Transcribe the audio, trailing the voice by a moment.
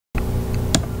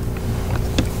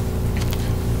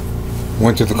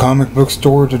Went to the comic book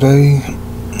store today.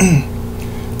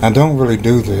 I don't really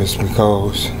do this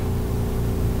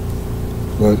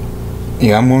but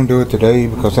yeah, I'm going to do it today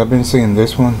because I've been seeing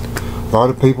this one. A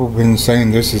lot of people have been saying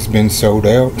this has been sold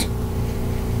out.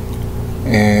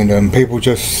 And people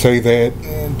just say that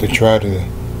to try to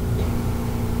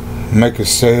make a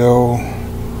sale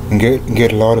and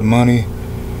get a lot of money.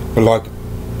 But like,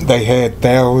 they had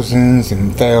thousands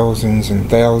and thousands and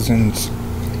thousands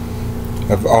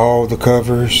of all the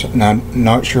covers, and I'm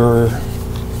not sure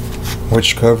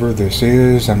which cover this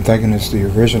is. I'm thinking it's the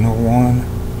original one.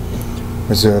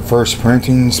 It's the first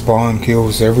printing, Spawn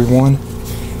Kills Everyone.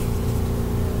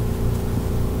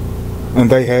 And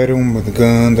they had them with the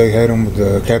gun, they had them with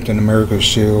the Captain America's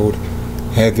shield.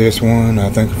 Had this one, I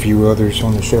think a few others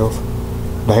on the shelf.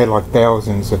 They had like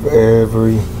thousands of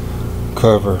every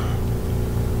cover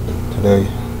today.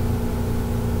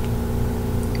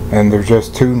 And they're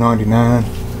just $2.99.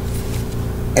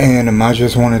 And I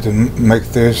just wanted to make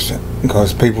this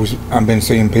because I've been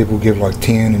seeing people give like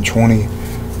 10 and 20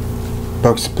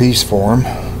 bucks a piece for them.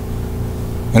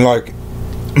 And like,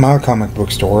 my comic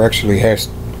book store actually has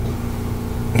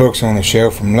books on the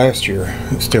shelf from last year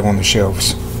still on the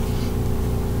shelves.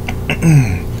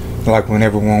 Like when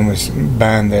everyone was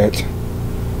buying that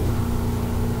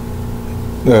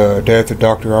The Death of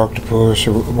Dr. Octopus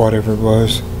or whatever it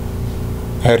was,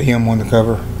 had him on the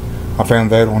cover. I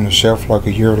found that on the shelf like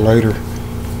a year later.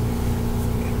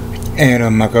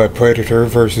 And I got Predator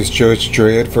versus Judge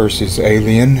Dredd versus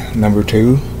Alien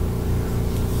 #2.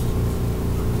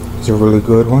 It's a really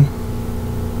good one.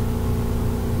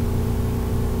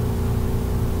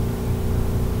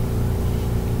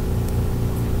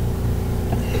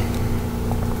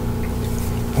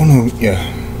 Oh no, yeah,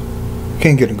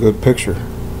 can't get a good picture.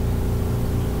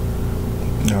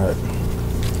 Alright.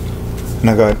 And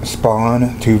I got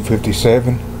Spawn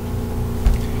 257.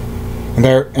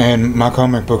 And my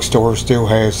comic book store still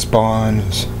has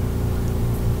Spawns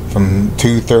from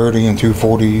 230 and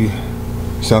 240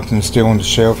 something still on the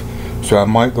shelf. So I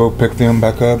might go pick them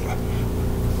back up.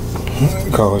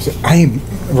 Because I ain't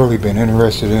really been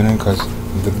interested in it because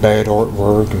of the bad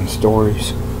artwork and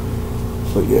stories.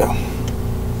 But yeah.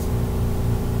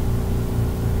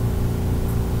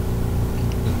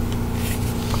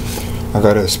 I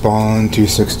got a Spawn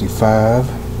 265.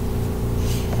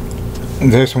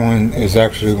 This one is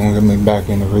actually going to get me back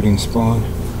into reading Spawn.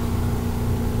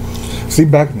 See,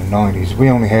 back in the 90s, we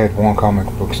only had one comic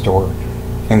book store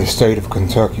in the state of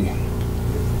Kentucky.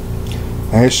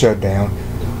 And it shut down.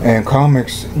 And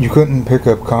comics, you couldn't pick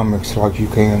up comics like you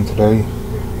can today.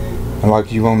 And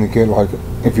like you only get, like,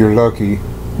 if you're lucky,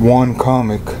 one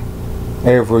comic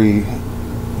every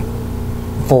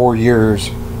 4 years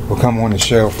will come on the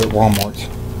shelf at Walmart.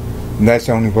 And that's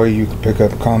the only way you could pick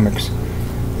up comics.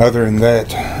 Other than that,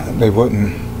 they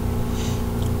wouldn't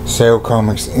sell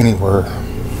comics anywhere.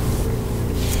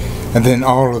 And then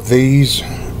all of these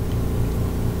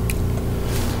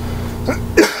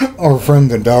are from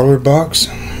the dollar box.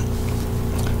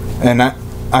 And I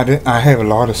have a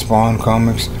lot of Spawn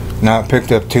comics. Now I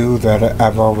picked up 2 that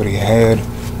I've already had.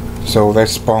 So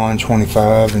that's Spawn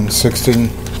 25 and 16.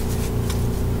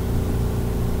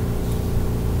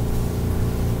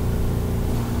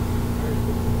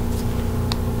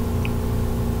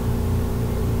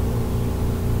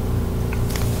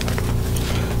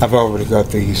 I've already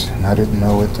got these, and I didn't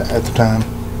know it at the time.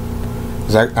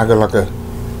 'Cause I got like a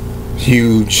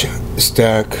huge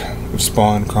stack of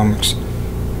Spawn comics.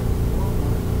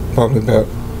 Probably about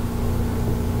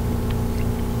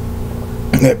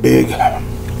that big.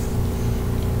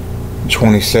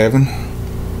 27.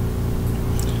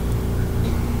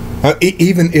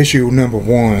 Even issue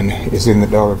 #1 is in the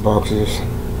dollar boxes.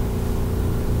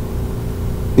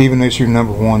 Even issue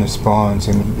 #1 is Spawn's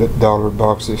in the dollar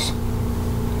boxes.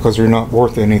 Because they're not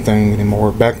worth anything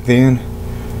anymore. Back then,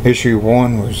 issue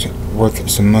 1 was worth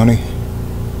some money.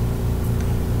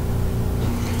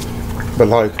 But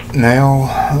like now,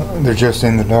 they're just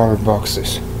in the dollar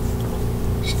boxes.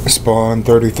 Spawn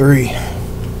 33.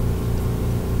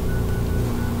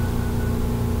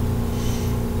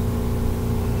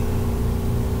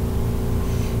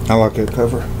 I like that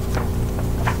cover.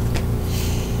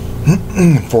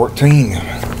 14.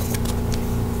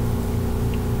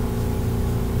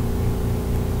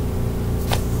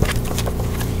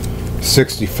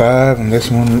 65, and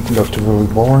this one looked really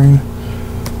boring.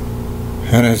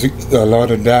 And there's a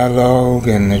lot of dialogue,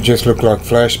 and it just looked like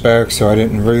flashbacks, so I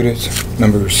didn't read it.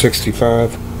 Number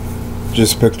 65.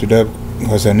 Just picked it up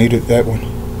because I needed that one.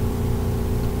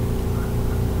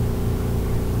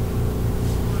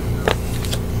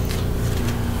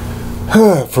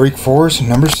 Freak Force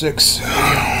number 6.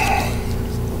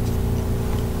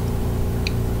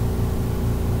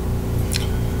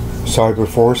 Cyber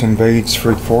Force invades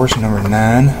Freak Force number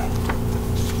 9.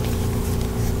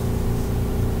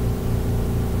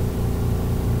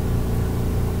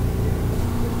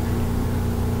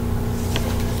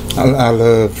 I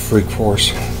love Freak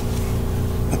Force.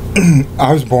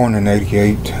 I was born in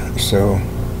 '88, so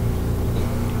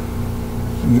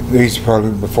these are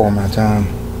probably before my time.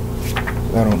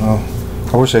 I don't know.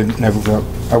 I wish I never got.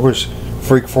 I wish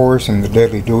Freak Force and the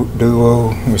Deadly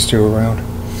Duo was still around.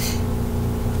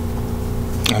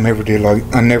 I never did like.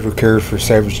 I never cared for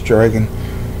Savage Dragon.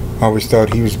 I always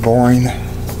thought he was boring.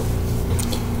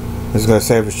 It's got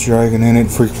Savage Dragon in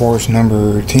it. Freak Force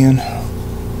number 10.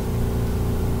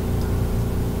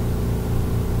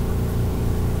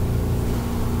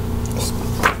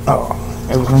 Oh,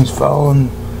 everything's falling,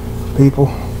 people.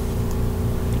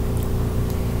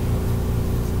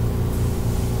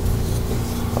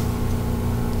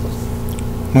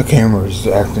 My camera is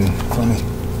acting funny.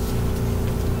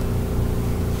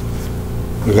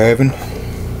 11.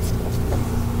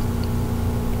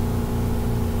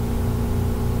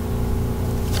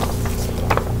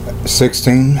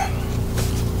 $16.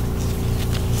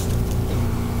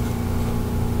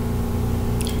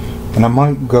 And I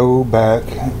might go back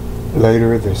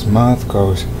later this month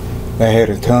because they had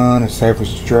a ton of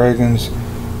Savage Dragons.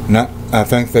 And I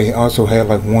think they also had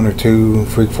like 1 or 2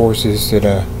 Freak Forces that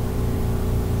I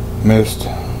missed.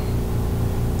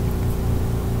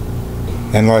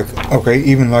 And like, okay,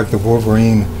 even like the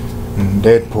Wolverine and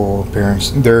Deadpool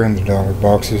appearance, they're in the dollar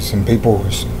boxes, and people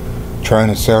was trying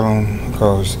to sell them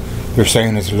because they're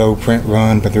saying it's a low print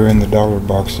run, but they're in the dollar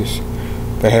boxes.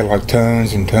 They had like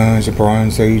tons and tons of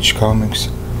Bronze Age comics.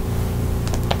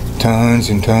 Tons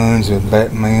and tons of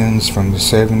Batmans from the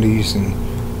 70s and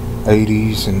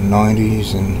 80s and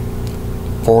 90s and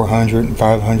 400 and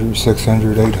 500,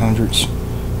 600, 800s.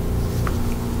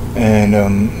 And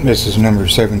this is number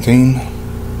 17.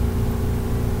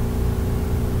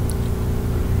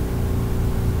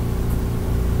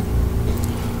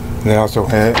 They also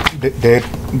had a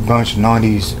bunch of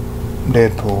 90s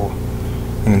Deadpool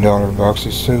in the dollar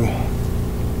boxes too.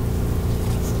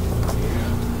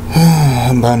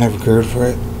 But I never cared for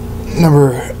it.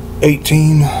 Number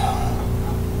 18.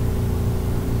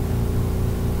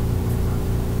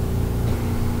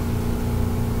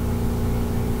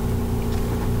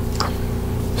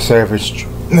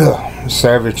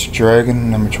 Savage Dragon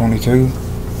number 22.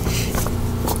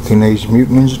 Teenage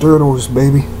Mutant Ninja Turtles,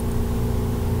 baby.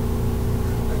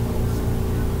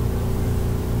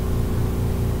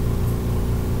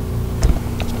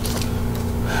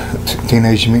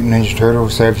 Teenage Mutant Ninja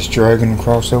Turtles, Savage Dragon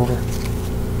crossover.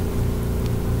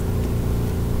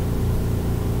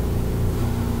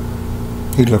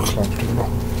 He looks like a turtle.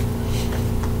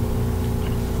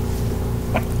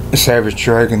 Savage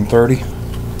Dragon 30.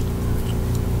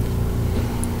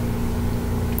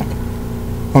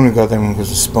 Only got that one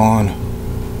because of Spawn.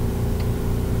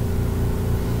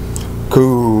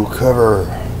 Cool cover.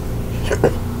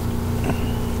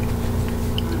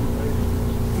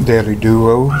 Deadly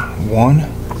Duo 1.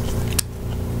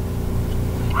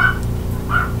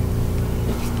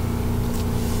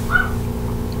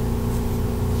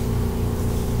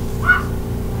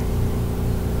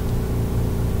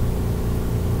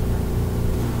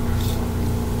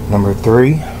 Number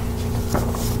 3.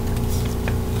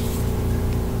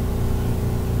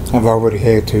 I've already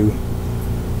had 2.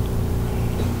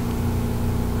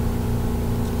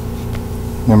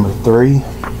 Number 3.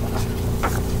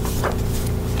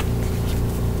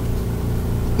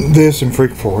 This and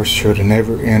Freak Force should have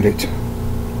never ended.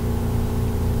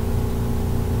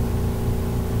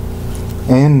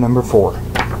 And number 4.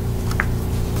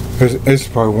 This is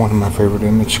probably one of my favorite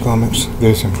Image comics.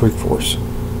 This and Freak Force.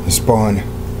 And Spawn.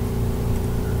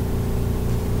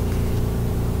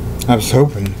 I was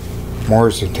hoping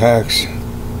Mars Attacks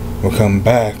will come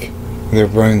back. They'll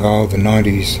bring all the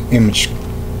 90s Image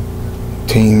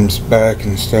teams back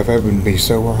and stuff. That would be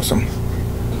so awesome.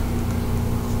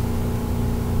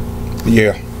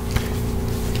 Yeah.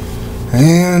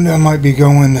 And I might be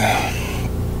going,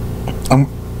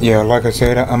 yeah, like I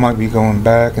said, I might be going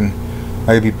back and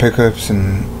maybe pick up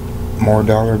some more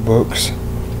dollar books,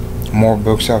 more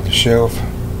books off the shelf.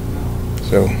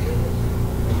 So,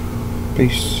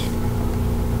 peace.